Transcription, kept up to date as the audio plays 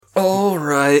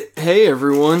Hey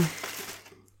everyone,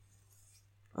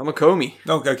 I'm a Comey.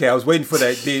 Okay, I was waiting for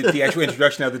the actual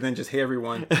introduction other than just hey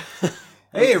everyone.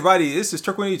 Hey everybody, this is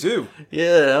Turk182.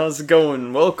 Yeah, how's it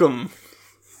going? Welcome.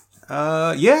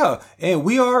 Yeah, and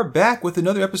we are back with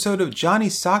another episode of Johnny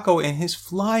Sacco and his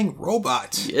flying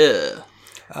robot. Yeah.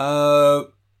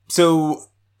 So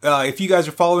if you guys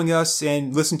are following us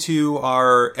and listen to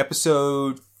our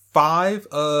episode 5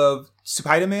 of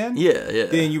Spider-Man,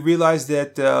 then you realize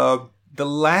that the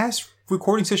last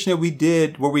recording session that we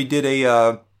did, where we did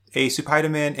a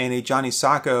Spider-Man and a Johnny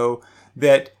Sacco,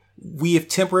 that we have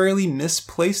temporarily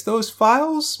misplaced those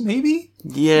files, maybe?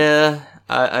 Yeah,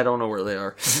 I don't know where they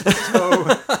are.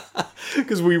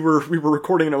 Because we were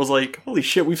recording and I was like, holy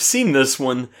shit, we've seen this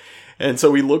one. And so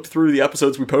we looked through the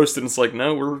episodes we posted and it's like,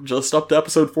 no, we're just up to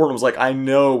episode 4. And I was like, I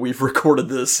know we've recorded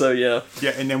this, so yeah.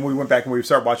 Yeah, and then we went back and we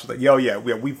started watching, like,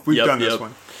 we've done this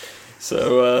one.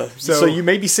 So you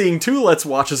may be seeing 2 Let's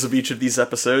Watches of each of these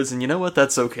episodes, and you know what?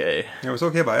 That's okay. It was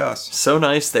okay by us. So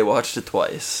nice, they watched it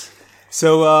twice.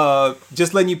 So,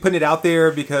 just letting you put it out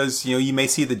there because, you may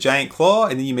see the Giant Claw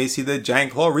and then you may see the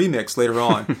Giant Claw remix later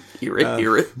on. Hear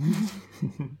it.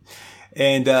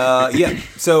 And,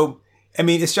 so, I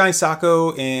mean, it's Johnny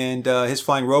Sacco and his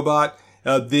flying robot.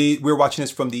 We're watching this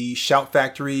from the Shout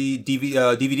Factory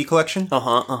DVD collection.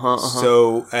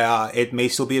 So, it may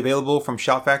still be available from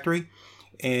Shout Factory.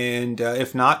 And,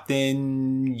 if not,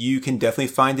 then you can definitely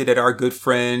find it at our good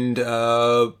friend,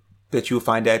 that you'll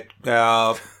find at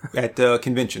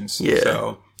conventions. Yeah.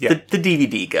 So, yeah. The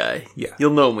DVD guy. Yeah.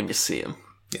 You'll know him when you see him.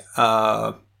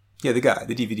 Yeah. The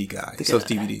DVD guy. He sells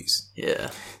DVDs.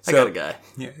 Yeah. I got a guy.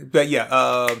 Yeah. But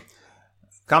yeah,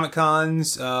 Comic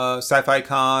Cons, Sci-Fi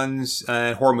Cons,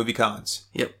 and Horror Movie Cons.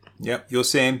 Yep. You'll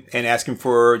see him and ask him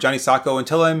for Johnny Sacco and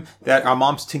tell him that our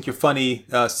moms think you're funny,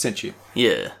 sent you.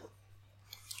 Yeah.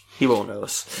 He won't know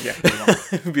us. Yeah, he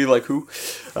won't. Be like, who?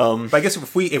 But I guess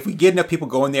if we get enough people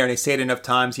going there and they say it enough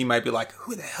times, he might be like,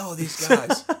 who the hell are these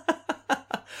guys?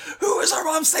 Who is our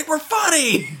moms think we're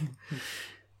funny?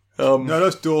 No,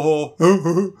 that's Dual Hole.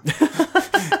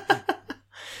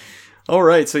 All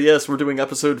right, so yes, we're doing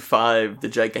episode 5, The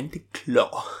Gigantic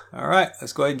Claw. All right,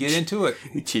 let's go ahead and get into it.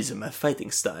 Which is my fighting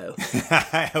style.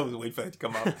 I was waiting for it to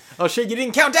come up. Oh shit, you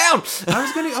didn't count down! I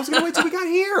was gonna wait till we got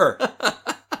here.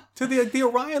 To the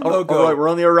Orion logo. All right, we're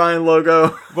on the Orion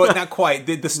logo. Well, not quite.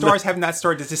 The stars have not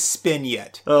started to spin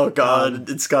yet. Oh god,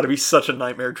 it's got to be such a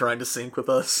nightmare trying to sync with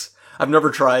us. I've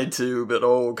never tried to, but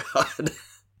oh god.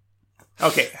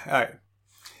 Okay, all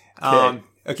right.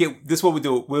 Okay, this is what we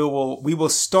do. We will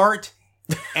start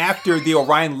after the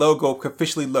Orion logo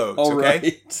officially loads. All okay,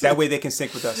 right. That way they can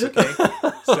sync with us. Okay,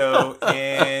 so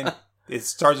and it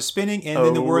starts spinning, and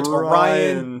then the words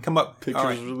Orion come up.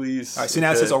 Pictures release. All right, so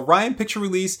now it says Orion picture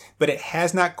release, but it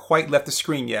has not quite left the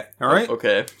screen yet. All right.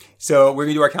 Okay. So we're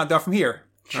gonna do our countdown from here.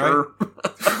 Sure. Right?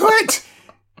 What?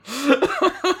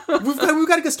 we've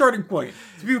got a good starting point.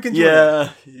 So people can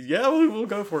we'll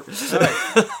go for it. All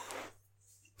right.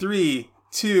 3,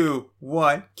 2,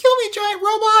 1. Kill me, giant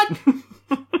robot!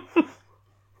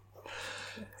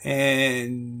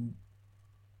 And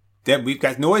then we've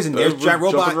got noise, and there's giant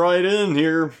robot. Jumping right in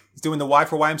here. He's doing the Y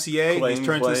for YMCA. He's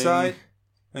turning to the side.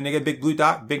 And they get a big blue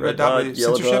dot, big red dot with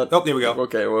censorship. Oh, there we go.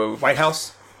 Okay, whoa. White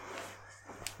House.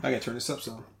 I gotta turn this up,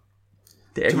 so.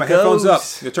 There turn my goes. headphones up.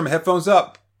 I'm gonna turn my headphones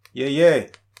up. Yeah.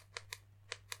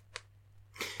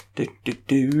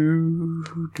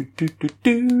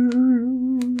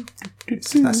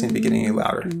 It's not seeming to be getting any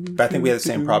louder. But I think we had the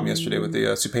same problem yesterday with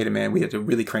the Spider-Man. We had to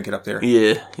really crank it up there.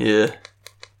 Yeah.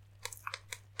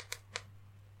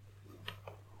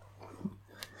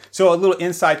 So a little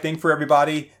inside thing for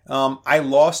everybody. I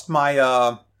lost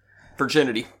my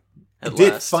virginity. At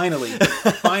did last. Finally.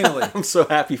 I'm so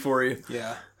happy for you.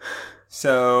 Yeah.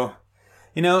 So,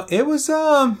 it was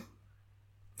good.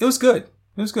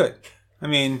 It was good. I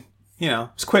mean, it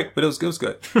was quick, but it was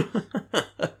good.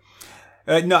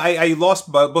 No, I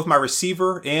lost both my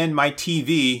receiver and my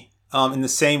TV in the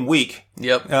same week.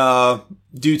 Yep.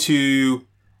 Due to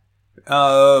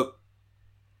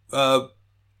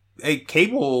a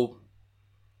cable.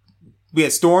 We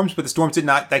had storms, but the storms did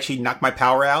not actually knock my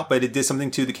power out, but it did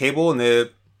something to the cable, and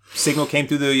the signal came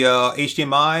through the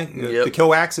HDMI, the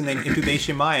coax, and then into the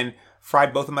HDMI and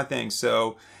fried both of my things.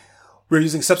 So we're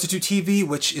using substitute TV,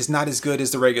 which is not as good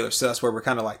as the regular. So that's where we're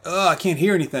kind of like, I can't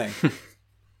hear anything.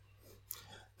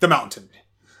 The mountain.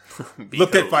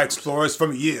 Looked at by explorers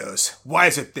for years. Why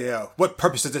is it there? What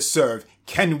purpose does it serve?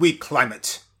 Can we climb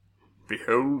it?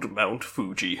 Behold Mount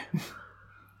Fuji.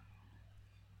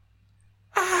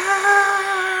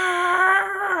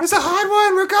 It's a hard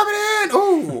one. We're coming in.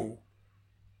 Oh.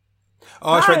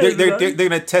 Oh, that's right. They're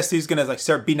going to test who's going to like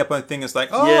start beating up on the thing. It's like,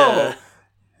 oh.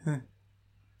 Yeah.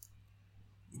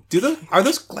 Are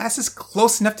those glasses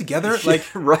close enough together? Like,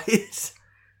 right?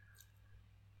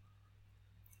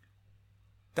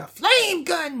 The flame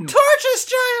gun! Torch us,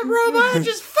 giant robot!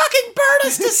 Just fucking burn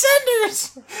us to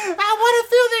cinders! I want to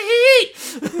feel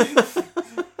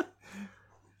the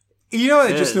heat! You know,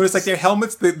 I just noticed, like, their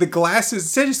helmets, the glasses,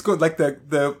 instead of just going, like,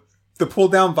 the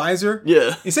pull-down visor,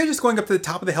 yeah. Instead of just going up to the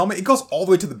top of the helmet, it goes all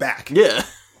the way to the back. Yeah.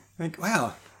 Like,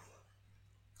 wow.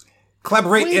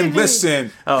 Collaborate and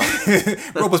listen. Oh.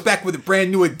 Robo's back with a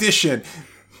brand new edition.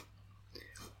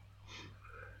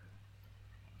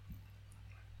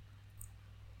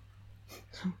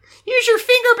 Use your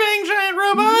finger bang, giant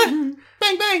robot!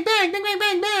 Bang, bang, bang, bang, bang,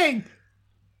 bang, bang!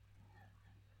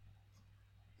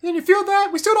 Can you feel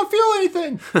that? We still don't feel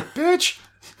anything, bitch!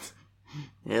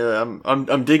 Yeah,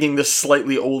 I'm digging this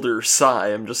slightly older Psy.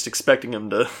 I'm just expecting him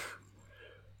to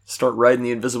start riding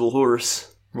the invisible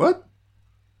horse. What?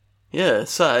 Yeah,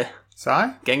 Psy.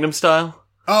 Psy? Gangnam Style?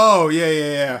 Oh,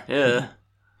 yeah. Yeah.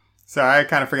 Sorry, I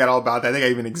kind of forgot all about that. I think I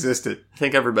even existed. I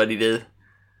think everybody did.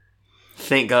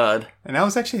 Thank God. And I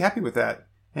was actually happy with that.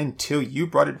 Until you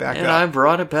brought it back up. And I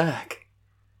brought it back.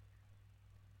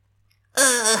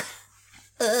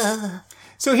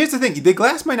 So here's the thing. The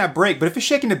glass might not break, but if it's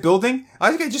shaking the building, I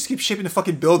think I just keep shaking the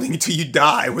fucking building until you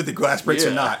die, whether the glass breaks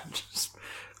or not. Just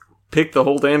pick the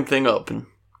whole damn thing up. And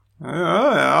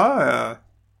Now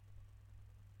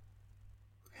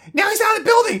he's out of the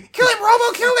building! Kill him,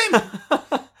 Robo! Kill him!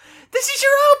 This is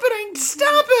your opening!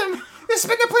 Stop him! This has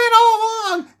been the plan all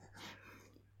along!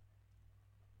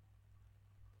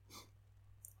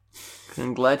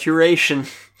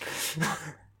 Congratulations.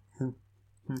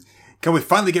 Can we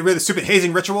finally get rid of the stupid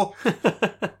hazing ritual?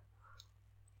 That's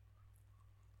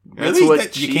really?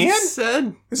 What you can?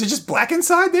 Said? Is it just black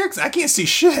inside there? Because I can't see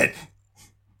shit.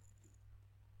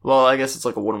 Well, I guess it's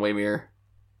like a one-way mirror.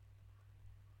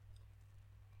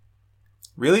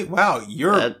 Really? Wow,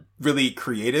 you're really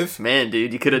creative. Man,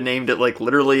 dude, you could have named it like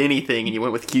literally anything and you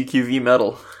went with QQV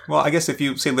metal. Well, I guess if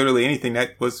you say literally anything,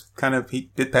 that was kind of,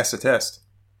 he did pass the test.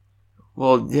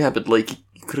 Well, yeah, but like,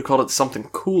 you could have called it something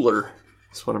cooler.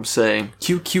 That's what I'm saying.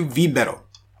 QQV metal.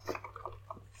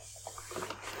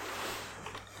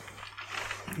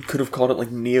 You could have called it like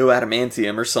Neo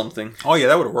Adamantium or something. Oh yeah,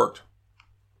 that would have worked.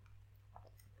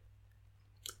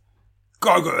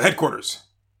 Gargoyle headquarters.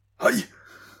 Hi.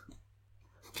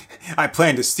 I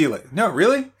plan to steal it. No,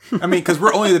 really? I mean, because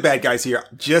we're only the bad guys here.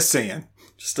 Just saying.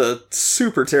 Just a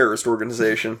super terrorist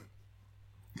organization.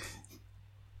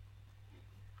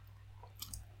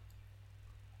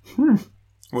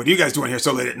 What are you guys doing here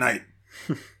so late at night?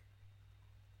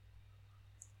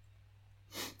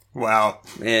 Wow.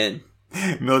 Man.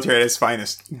 Military at its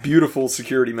finest. Beautiful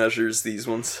security measures, these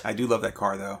ones. I do love that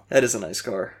car, though. That is a nice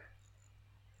car.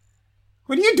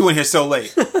 What are you doing here so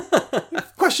late?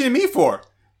 Questioning me for?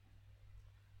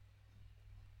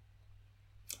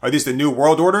 Are these the new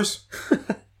world orders?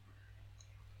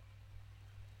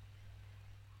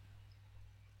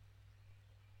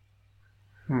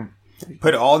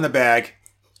 Put it all in the bag.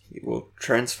 You will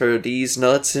transfer these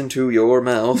nuts into your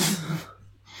mouth.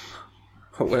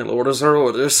 Well, orders are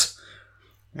orders.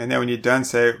 And then when you're done,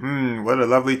 say, what a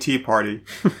lovely tea party.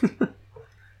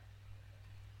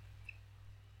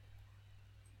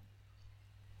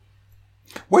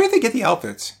 Where did they get the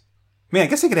outfits? Man, I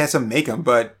guess they could have some make them,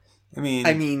 but, I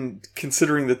mean,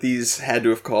 considering that these had to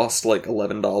have cost like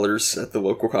 $11 at the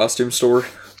local costume store,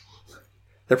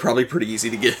 they're probably pretty easy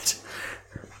to get.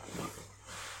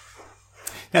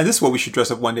 Now, this is what we should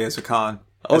dress up one day as a con.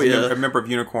 A member of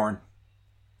Unicorn.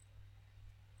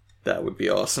 That would be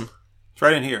awesome. It's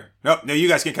right in here. Nope, no, you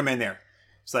guys can come in there.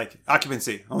 It's like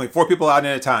occupancy. Only 4 people out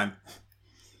at a time.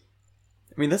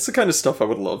 I mean, that's the kind of stuff I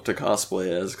would love to cosplay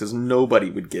as, because nobody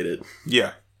would get it.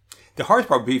 Yeah. The hardest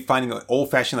part would be finding an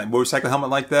old-fashioned like motorcycle helmet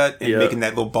like that and making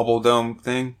that little bubble dome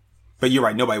thing. But you're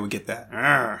right, nobody would get that.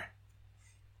 Arrgh.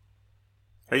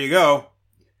 There you go.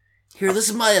 Here, this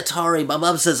is my Atari. My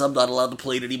mom says I'm not allowed to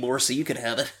play it anymore, so you can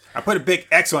have it. I put a big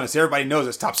X on it so everybody knows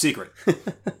it's top secret.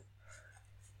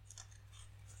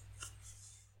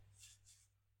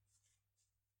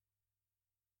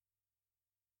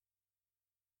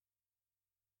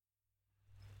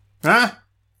 Huh?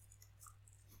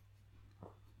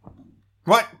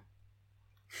 What?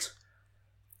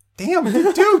 Damn,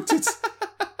 dude,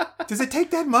 does it take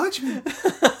that much?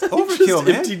 It's overkill,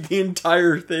 man. Emptied the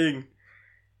entire thing.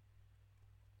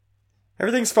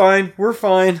 Everything's fine. We're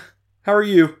fine. How are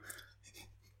you?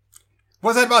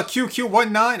 What's that about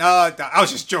QQ19? I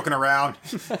was just joking around.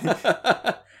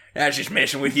 I was just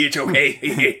messing with you. It's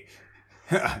okay.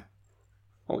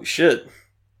 Holy shit.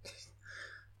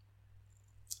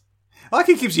 I like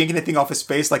he keeps yanking that thing off his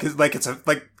face like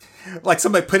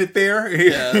somebody put it there.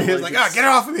 Yeah, He's like, get it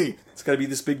off of me. It's gotta be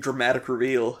this big dramatic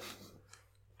reveal.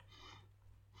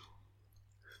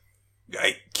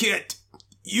 I can't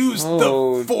use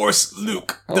the Force,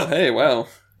 Luke. Oh, hey, wow.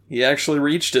 He actually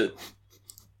reached it.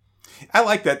 I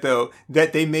like that, though,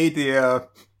 that they made the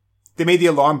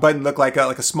alarm button look like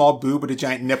a small boob with a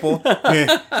giant nipple.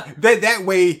 that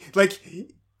way, like,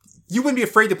 you wouldn't be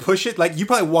afraid to push it. Like, you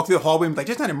probably walk through the hallway and be like,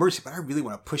 there's not an emergency, but I really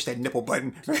want to push that nipple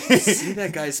button. See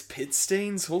that guy's pit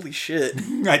stains? Holy shit.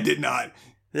 I did not.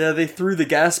 Yeah, they threw the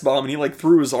gas bomb and he, like,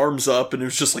 threw his arms up and it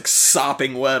was just, like,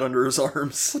 sopping wet under his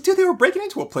arms. Well, dude, they were breaking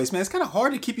into a place, man. It's kind of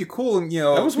hard to keep you cool and,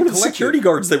 That was one of the security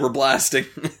guards they were blasting.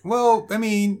 Well, I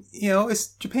mean, it's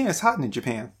Japan. It's hot in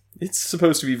Japan. It's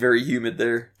supposed to be very humid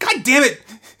there. God damn it!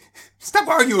 Stop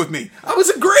arguing with me. I was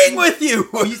agreeing with you!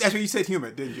 Oh, that's what you said,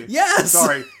 humid, didn't you? Yes!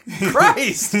 Sorry.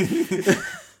 Christ!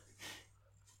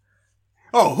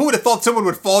 Oh, who would have thought someone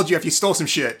would follow you if you stole some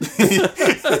shit?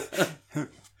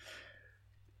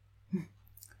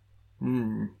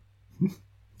 And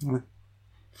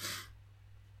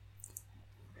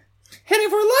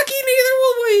if we're lucky, neither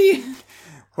will we!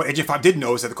 What Agent 5 didn't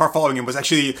know is that the car following him was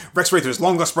actually Rex Rathor's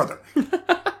long-lost brother.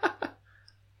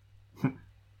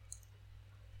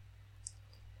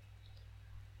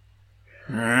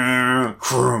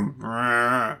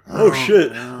 Oh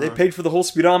shit. They paid for the whole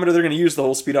speedometer, they're gonna use the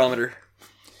whole speedometer.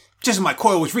 Just as my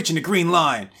coil was reaching the green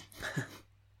line.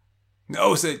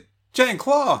 No, it's a giant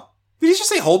claw. Did he just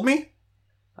say hold me?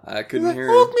 I couldn't hear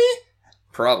Hold him. me?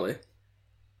 Probably.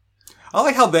 I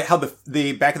like how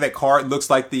the back of that car looks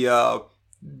like the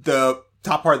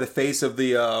top part of the face of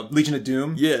the Legion of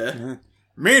Doom. Yeah.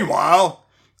 Meanwhile,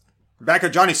 back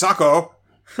of Johnny Sacco.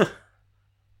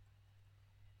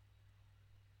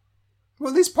 Well,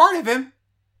 at least part of him.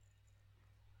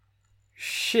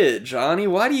 Shit, Johnny,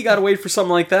 why do you gotta wait for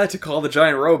something like that to call the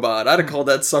giant robot? I'd have called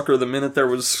that sucker the minute there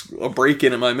was a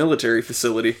break-in at my military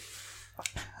facility.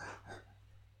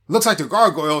 Looks like the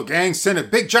Gargoyle gang sent a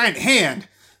big giant hand.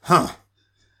 Huh.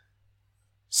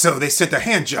 So they sent a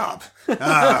hand job.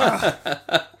 Ah.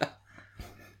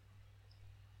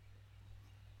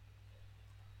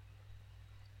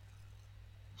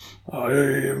 I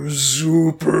am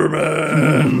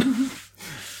Superman.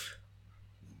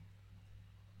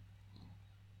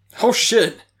 Oh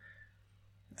shit.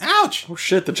 Ouch. Oh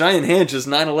shit, the giant hand just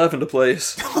 9/11 to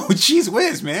place. Oh, jeez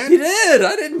whiz, man. He did!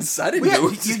 I didn't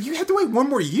know. You have to wait one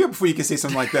more year before you can say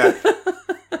something like that.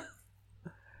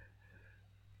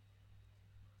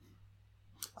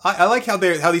 I like how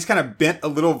he's kind of bent a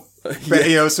little,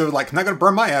 so like, I'm not going to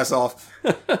burn my ass off.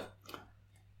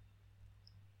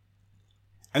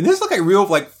 And this look like real,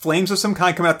 like, flames of some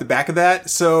kind coming out the back of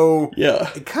that, so Yeah.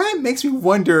 it kind of makes me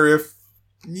wonder if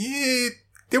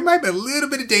there might be a little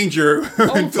bit of danger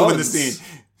in filming the scene.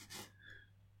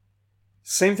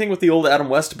 Same thing with the old Adam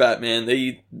West Batman.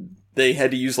 They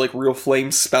had to use, like, real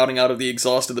flames spouting out of the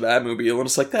exhaust of the Batmobile, and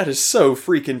it's like, that is so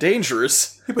freaking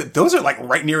dangerous. Yeah, but those are, like,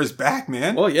 right near his back,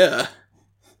 man. Well, yeah.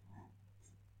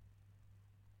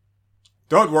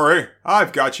 Don't worry,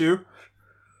 I've got you.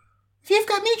 If you've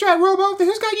got me, Giant Robo, then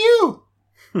who's got you?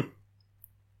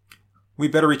 We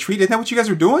better retreat. Isn't that what you guys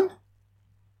are doing?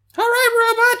 Alright,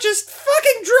 robot, just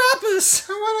fucking drop us!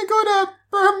 I want to go to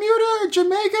Bermuda,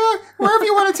 Jamaica, wherever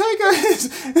you want to take us.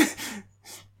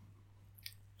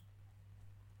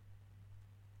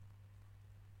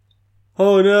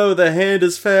 Oh no, the hand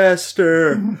is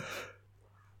faster.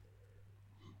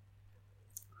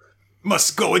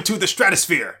 Must go into the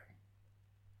stratosphere.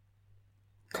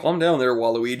 Calm down there,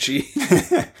 Waluigi.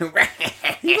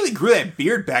 He really grew that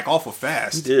beard back awful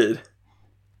fast. He did.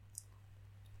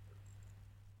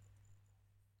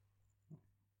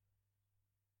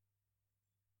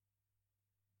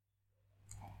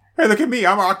 Hey, look at me,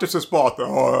 I'm Octopus Bot.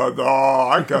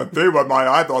 I can't think what my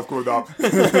eyeballs screwed up.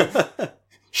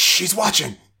 She's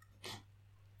watching.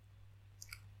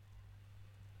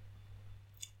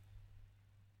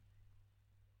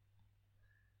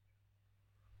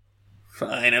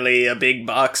 Finally, a big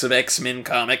box of X-Men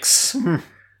comics.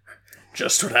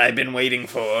 Just what I've been waiting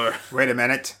for. Wait a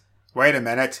minute.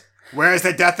 Where's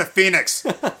the Death of Phoenix?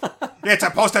 It's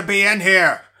supposed to be in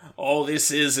here. All this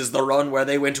is the run where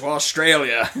they went to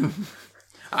Australia.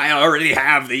 I already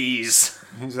have these.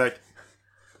 He's like,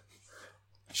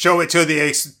 show it to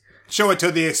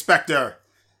the inspector.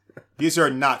 These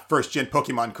are not first-gen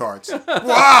Pokemon cards.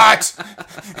 What?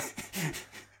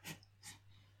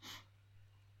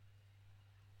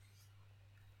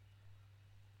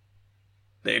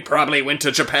 They probably went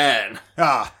to Japan.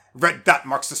 Ah, red dot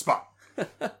marks the spot.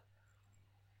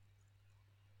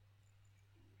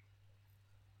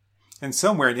 And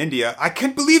somewhere in India, I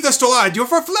can't believe they stole our idea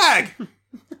for a flag!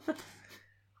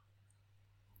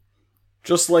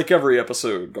 Just like every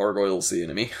episode, Gargoyle's the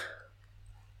enemy.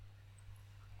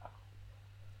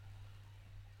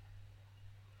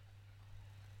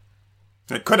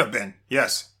 It could have been,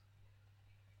 yes.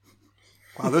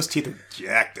 Wow, those teeth are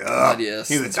jacked up. God, yes.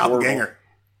 He's a It's doppelganger.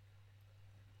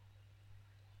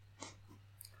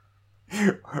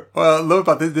 Well, I love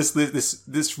about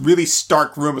this really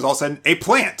stark room is all of a sudden a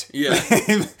plant. Yeah.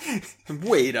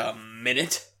 Wait a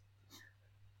minute.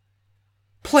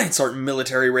 Plants aren't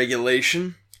military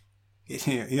regulation.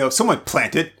 Someone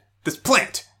planted this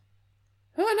plant.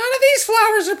 None of these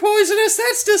flowers are poisonous.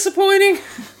 That's disappointing.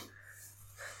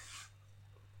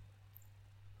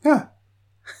 Yeah.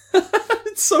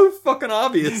 It's so fucking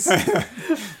obvious.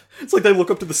 It's like they look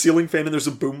up to the ceiling fan and there's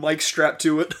a boom mic strapped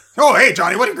to it. Oh, hey,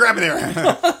 Johnny, what are you grabbing there?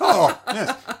 Oh,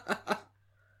 yes.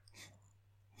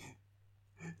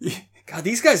 God,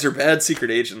 these guys are bad secret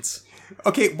agents.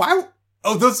 Okay, why...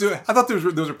 Oh, I thought those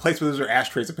were places where those are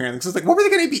ashtrays, apparently. Because it's like, what were they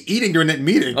going to be eating during that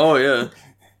meeting? Oh, yeah.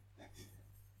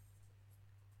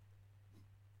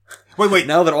 Wait.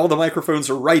 Now that all the microphones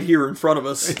are right here in front of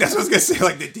us. That's what I was going to say.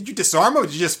 Like, did you disarm them or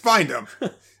did you just find them?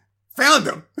 Found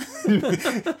them.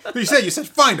 You said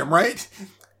find them, right?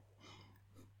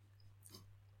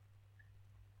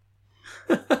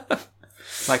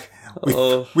 Like,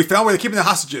 we found where they're keeping the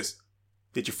hostages.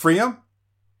 Did you free them?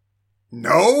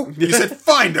 No. You said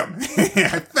find them.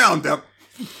 I found them.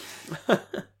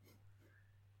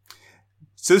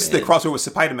 So this is the crossover with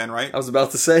Spider-Man, right? I was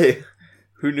about to say,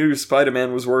 who knew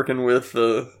Spider-Man was working with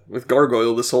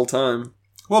Gargoyle this whole time?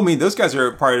 Well, I mean, those guys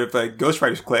are part of Ghost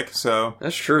Rider's clique, so...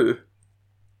 That's true.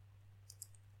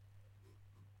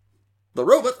 The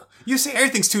robot! You say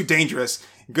everything's too dangerous.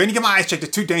 Going to get my eyes checked is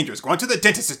too dangerous. Going to the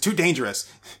dentist is too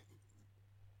dangerous.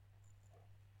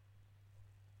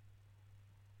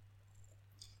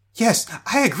 Yes,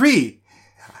 I agree.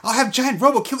 I'll have Giant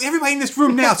Robo kill everybody in this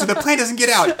room now so the plane doesn't get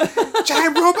out.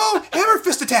 Giant Robo, hammer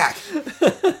fist attack!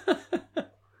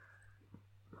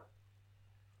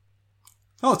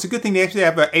 Oh, it's a good thing they actually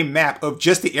have a map of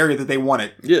just the area that they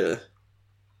wanted. Yeah.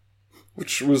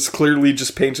 Which was clearly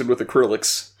just painted with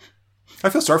acrylics. I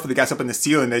feel sorry for the guys up in the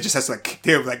ceiling. They just has to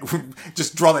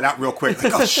just draw that out real quick.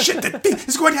 Like, oh shit, the thing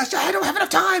is going down. I don't have enough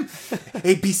time.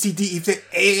 A, B, C, D,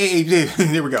 E, A.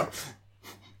 There we go.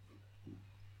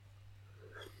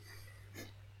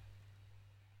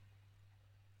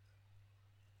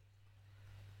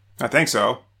 I think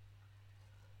so.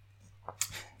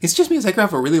 It's just me as I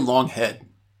have a really long head.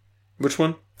 Which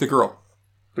one? The girl.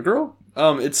 The girl?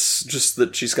 It's just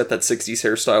that she's got that 60s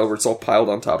hairstyle where it's all piled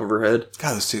on top of her head.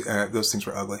 God, those things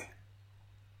were ugly.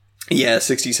 Yeah,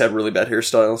 60s had really bad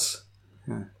hairstyles.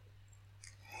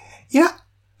 Yeah.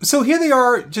 So here they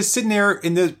are, just sitting there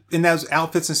in those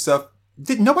outfits and stuff.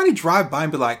 Did nobody drive by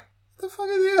and be like, "What the fuck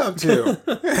are they up to?"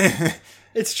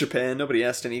 It's Japan. Nobody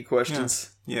asked any questions.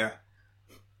 Yeah.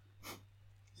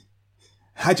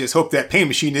 I just hope that pain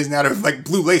machine isn't out of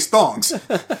blue lace thongs.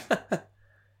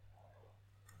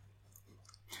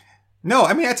 No,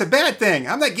 I mean, that's a bad thing.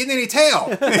 I'm not getting any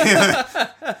tail.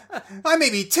 I may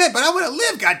be 10, but I want to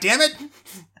live, goddammit.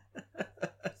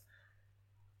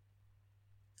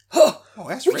 Huh. Oh,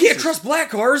 that's we racist. can't trust black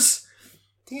cars.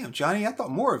 Damn, Johnny, I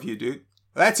thought more of you, dude.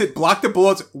 That's it. Block the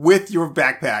bullets with your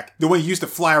backpack. The one you used to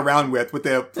fly around with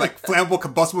the flammable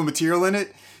combustible material in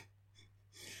it.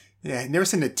 Yeah, I never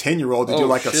seen a 10-year-old to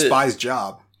do a spy's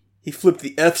job. He flipped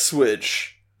the F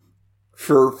switch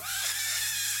for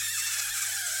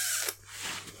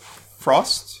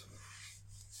Frost?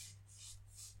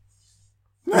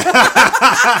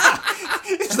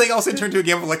 It's like also turned into a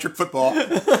game of electric football. Did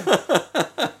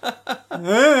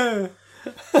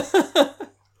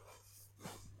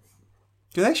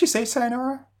they actually say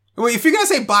sayonara? Well, if you're going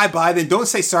to say bye-bye, then don't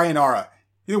say sayonara.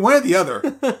 Either one or the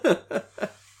other.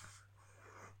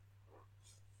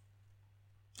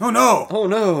 Oh no! Oh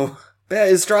no! Bear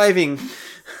is driving.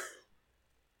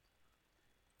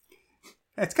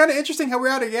 It's kind of interesting how we're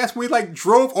out of gas. We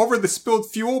drove over the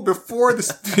spilled fuel before the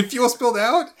fuel spilled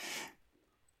out.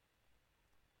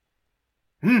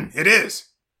 It is.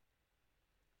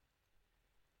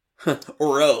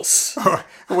 Or else.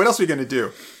 What else are we going to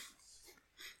do?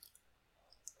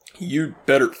 You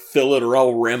better fill it or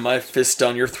I'll ram my fist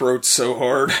down your throat so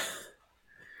hard.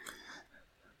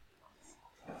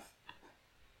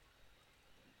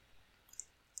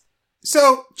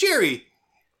 So, Jerry,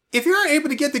 if you aren't able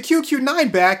to get the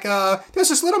QQ9 back, there's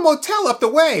this little motel up the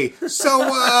way. So,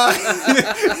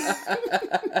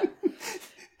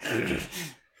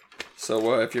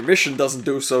 So, if your mission doesn't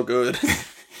do so good...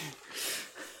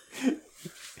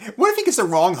 What if he gets the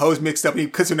wrong hose mixed up and he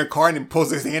puts it in a car and then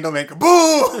pulls his handle and boom!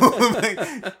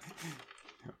 Like,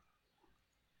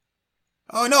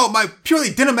 oh no, my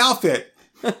purely denim outfit.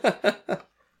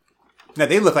 Now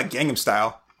they look like Gangnam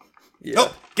Style. Yeah.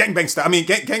 Oh, Gangbang Style. I mean,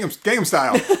 Gangnam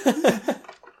Style.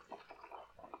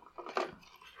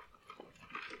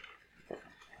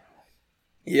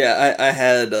 Yeah, I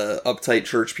had uptight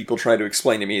church people try to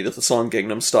explain to me that the song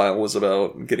Gangnam Style was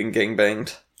about getting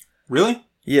gangbanged. Really?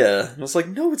 Yeah. I was like,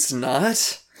 no, it's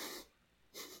not.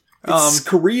 It's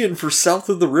Korean for south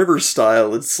of the river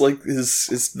style. It's like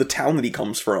it's the town that he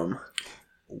comes from.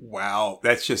 Wow,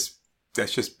 that's just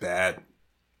bad.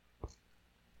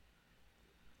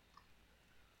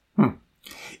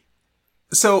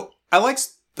 So I like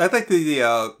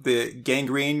the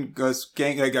Gangrene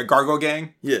Gargoyle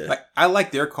Gang. Yeah. Like, I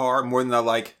like their car more than I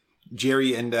like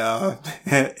Jerry and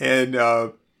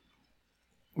and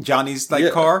Johnny's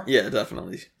car. Yeah,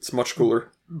 definitely. It's much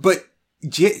cooler. But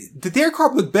their car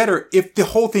would look better if the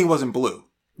whole thing wasn't blue.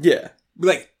 Yeah.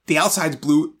 Like, the outside's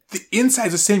blue, the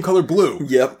inside's the same color blue.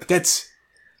 Yep. That's...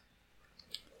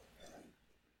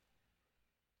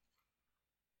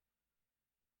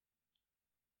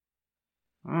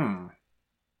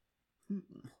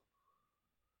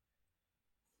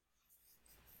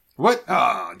 What?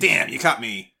 Oh, damn, you caught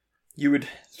me. You would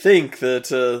think that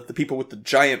the people with the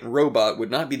giant robot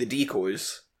would not be the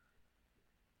decoys.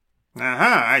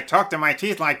 I talk to my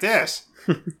teeth like this.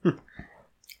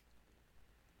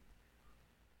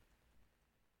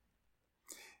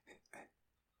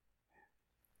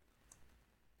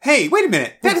 Hey, wait a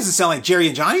minute. That doesn't sound like Jerry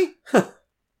and Johnny.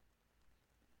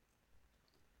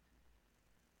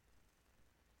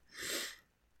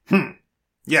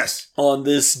 Yes. On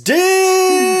this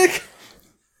dick!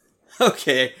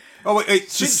 Okay. Oh, wait.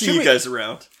 See you guys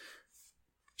around.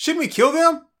 Shouldn't we kill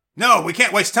them? No, we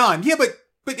can't waste time. Yeah, but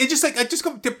it's just like, I just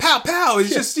go to pow pow.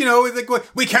 It's just,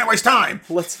 like, we can't waste time.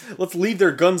 Let's leave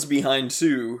their guns behind,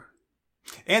 too.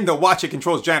 And the watch it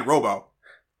controls giant robo.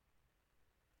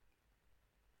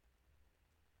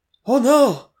 Oh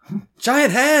no!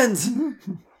 Giant hands!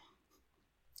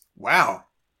 Wow.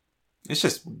 It's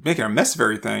just making a mess of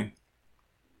everything.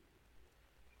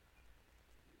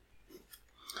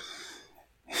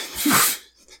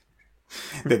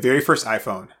 The very first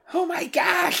iPhone. Oh my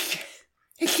gosh!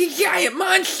 It's a giant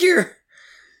monster!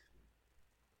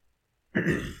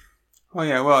 Oh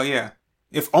yeah, well, yeah.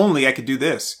 If only I could do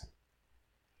this.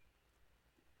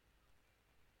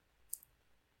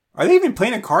 Are they even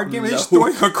playing a card game? Or are they just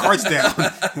throwing their cards down?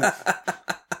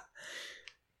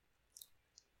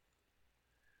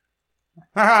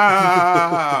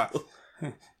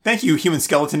 Thank you, human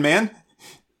skeleton man.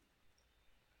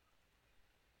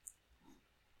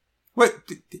 What?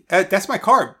 That's my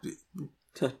card.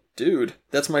 Dude,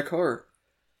 that's my car.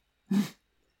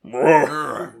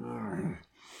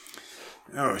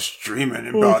 Oh, streaming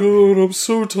Oh about god, I'm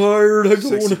so tired.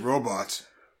 robots.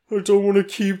 I don't want to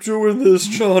keep doing this,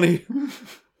 Johnny.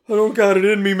 I don't got it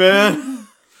in me, man.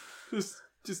 Just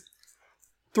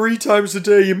 3 times a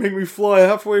day you make me fly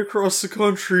halfway across the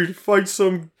country to fight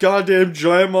some goddamn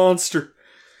giant monster.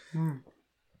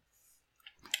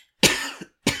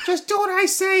 Just do what I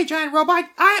say, giant robot.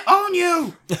 I own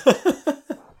you.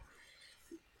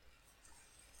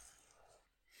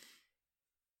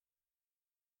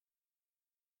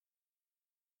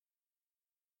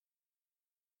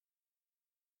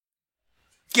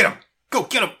 Get him! Go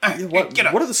get him! Get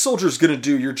him! What are the soldiers gonna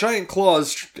do? Your giant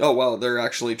claws... Oh, wow, they're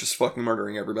actually just fucking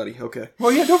murdering everybody. Okay.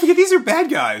 Well, yeah, don't forget, these are bad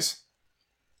guys.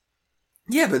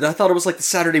 Yeah, but I thought it was like the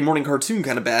Saturday morning cartoon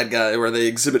kind of bad guy where they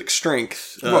exhibit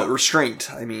strength.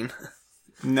 Restraint, I mean.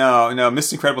 No,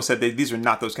 Mr. Incredible said these are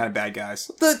not those kind of bad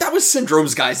guys. That was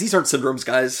Syndrome's guys. These aren't Syndrome's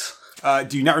guys.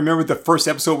 Do you not remember the first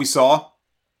episode we saw?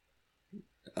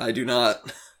 I do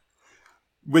not.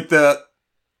 With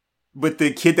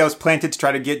the kid that was planted to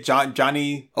try to get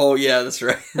Johnny... Oh, yeah, that's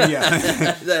right.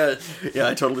 Yeah. Yeah,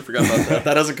 I totally forgot about that.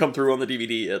 That hasn't come through on the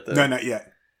DVD yet, though. No, not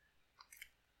yet.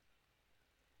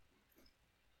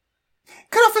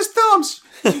 Cut off his thumbs!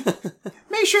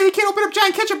 Make sure he can't open up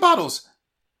giant ketchup bottles!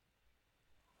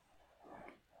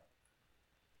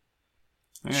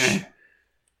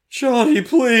 Johnny,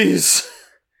 please!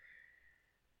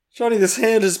 Johnny, this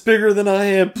hand is bigger than I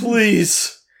am,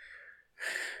 please!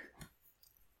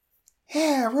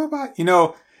 Yeah, robot.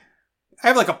 I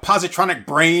have like a positronic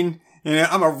brain.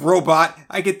 I'm a robot.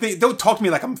 I can think. Don't talk to me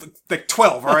like I'm like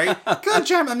 12, all right? God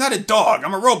damn it, I'm not a dog.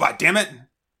 I'm a robot, damn it.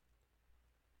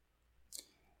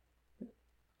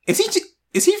 Is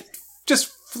he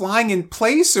just flying in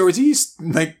place, or is he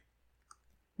like...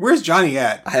 Where's Johnny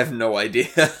at? I have no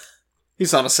idea.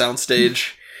 He's on a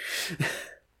soundstage.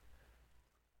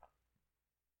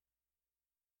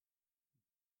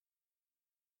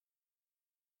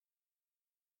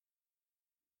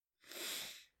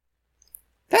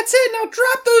 That's it. Now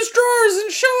drop those drawers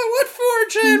and show it what for,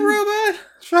 giant robot.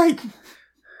 That's right.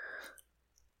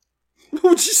 Did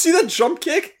you see that jump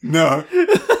kick? No.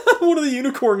 One of the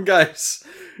unicorn guys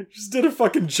just did a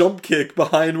fucking jump kick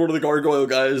behind one of the gargoyle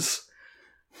guys.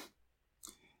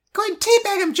 Go ahead and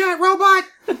teabag him, giant robot.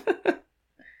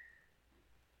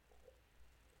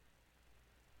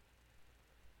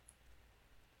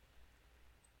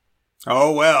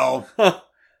 Oh, well.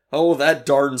 Oh, that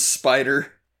darn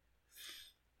spider.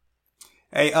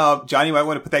 Hey, Johnny, you might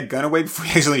want to put that gun away before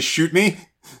you actually shoot me.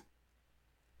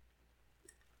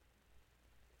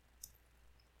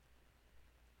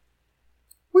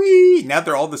 Whee! Now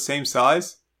they're all the same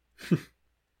size.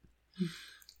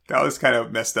 That was kind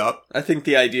of messed up. I think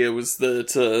the idea was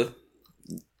that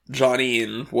Johnny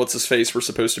and What's-His-Face were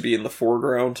supposed to be in the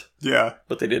foreground. Yeah.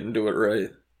 But they didn't do it right.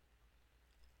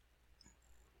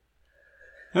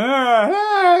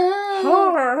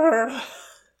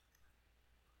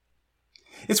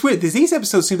 It's weird. These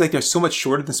episodes seem like they're so much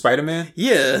shorter than Spider-Man.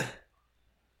 Yeah.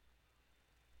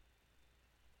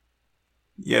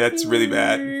 Yeah, that's really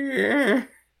bad.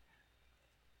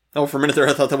 Oh, for a minute there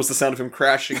I thought that was the sound of him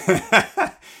crashing.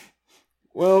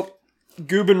 Well,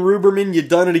 Gooben Ruberman, you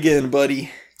done it again, buddy.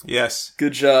 Yes.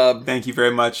 Good job. Thank you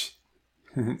very much,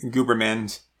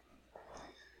 Goobermans.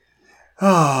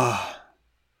 Ah.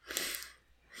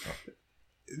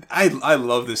 I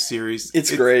love this series.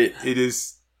 It's great. It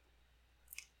is.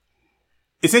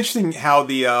 It's interesting how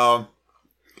the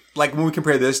like when we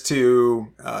compare this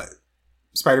to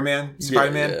Spider-Man,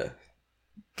 Yeah.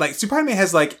 like Spider-Man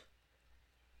has like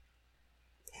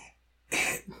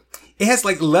it has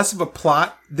like less of a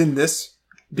plot than this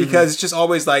because it's just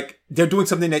always like they're doing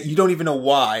something that you don't even know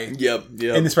why. Yep.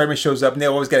 And the Spider-Man shows up and they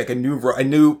always get like a new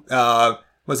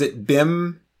was it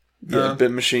BIM? Yeah,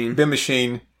 BIM machine. BIM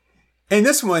machine. And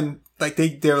this one, like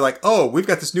they're like, oh, we've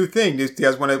got this new thing. These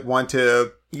guys want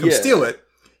to come steal it,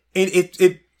 and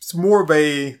it's more of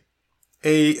a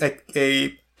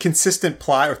consistent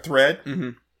plot or thread. Mm-hmm.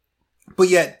 But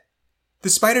yet, the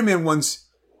Spider-Man ones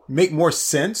make more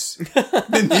sense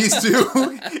than these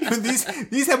do.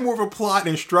 These have more of a plot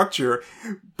and structure,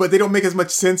 but they don't make as much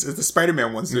sense as the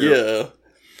Spider-Man ones do. Yeah.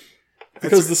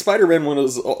 Because the Spider-Man one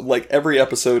is, like, every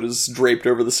episode is draped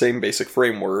over the same basic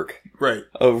framework. Right.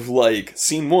 Of, like,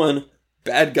 scene 1,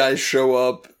 bad guys show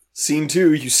up. Scene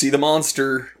 2, you see the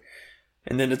monster.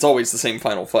 And then it's always the same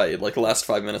final fight. Like, the last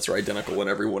 5 minutes are identical in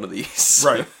every one of these.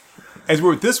 Right. As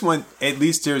with this one, at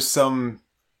least there's some...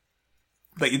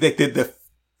 Like, the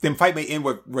fight may end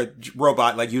with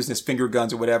Robot, like, using his finger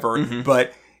guns or whatever,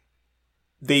 but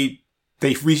they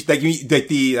reach... Like,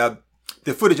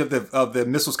 the footage of the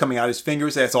missiles coming out of his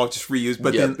fingers, that's all just reused.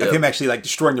 But then him actually like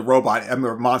destroying the robot,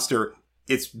 or monster,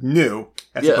 it's new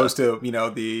as opposed to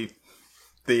the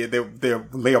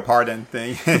Leopardon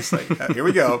thing. It's like here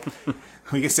we go,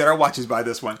 we can set our watches by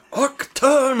this one.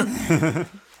 Octurn,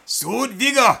 Sword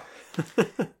Vigor,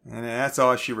 and that's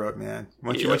all she wrote, man.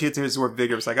 Once you get to his Sword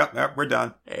Vigor, it's like we're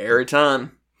done every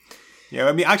time. Yeah,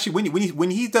 I mean, actually,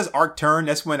 when he does arc turn,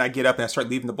 that's when I get up and I start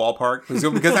leaving the ballpark because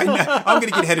I'm going to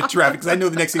get ahead of traffic because I know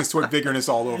the next thing is Sword Vigor and it's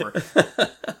all over.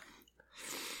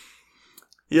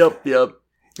 Yep.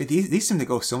 But these seem to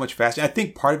go so much faster. I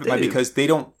think part of it might be because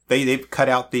they've cut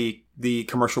out the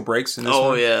commercial breaks in this one.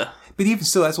 Oh yeah. But even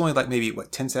still, that's only like maybe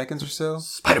 10 seconds or so.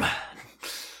 Spider-Man,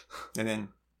 and then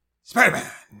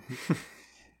Spider-Man.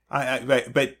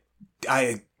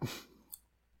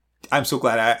 I'm so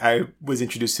glad I was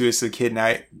introduced to this as a kid, and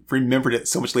I remembered it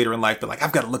so much later in life. But like,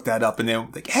 I've got to look that up, and then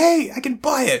like, hey, I can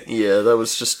buy it. Yeah, that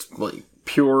was just like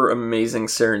pure amazing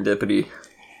serendipity.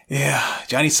 Yeah,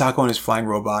 Johnny Sacco and his flying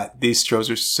robot. These shows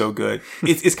are so good.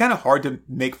 It's kind of hard to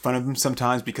make fun of them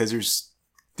sometimes because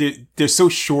they're so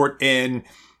short and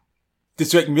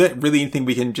there's like really anything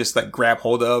we can just like grab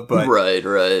hold of. But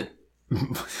right.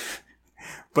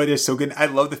 But they're so good. I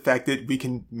love the fact that we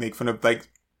can make fun of like.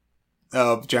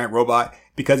 Giant robot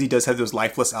because he does have those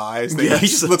lifeless eyes. He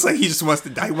just looks like he just wants to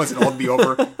die. He wants it all to be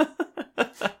over.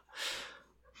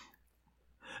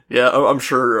 Yeah, I'm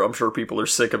sure people are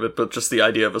sick of it, but just the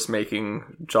idea of us making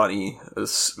Johnny a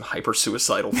hyper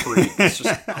suicidal freak is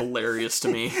just hilarious to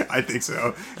me. I think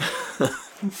so.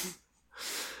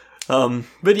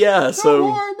 But yeah, so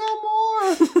No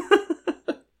more.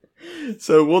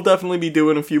 So we'll definitely be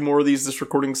doing a few more of these this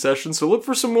recording session. So look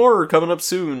for some more coming up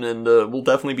soon, and we'll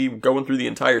definitely be going through the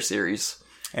entire series.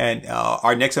 And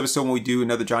our next episode, when we do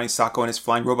another Johnny Sacco and his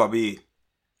flying robot, will be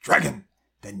Dragon,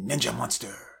 the Ninja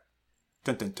Monster.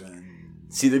 Dun, dun, dun.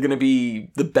 It's either going to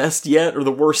be the best yet or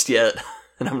the worst yet,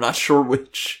 and I'm not sure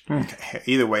which. Okay.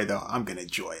 Either way, though, I'm going to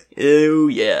enjoy it. Oh,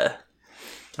 yeah.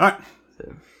 All right.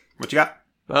 What you got?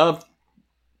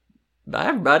 Bye,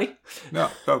 everybody. No,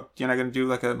 you're not going to do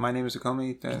like a My Name is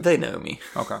Akomi? They know me.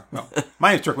 Okay. No.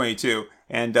 My name's Trick too,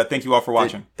 and thank you all for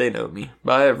watching. They know me.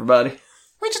 Bye, everybody.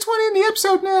 We just want to end the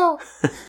episode now.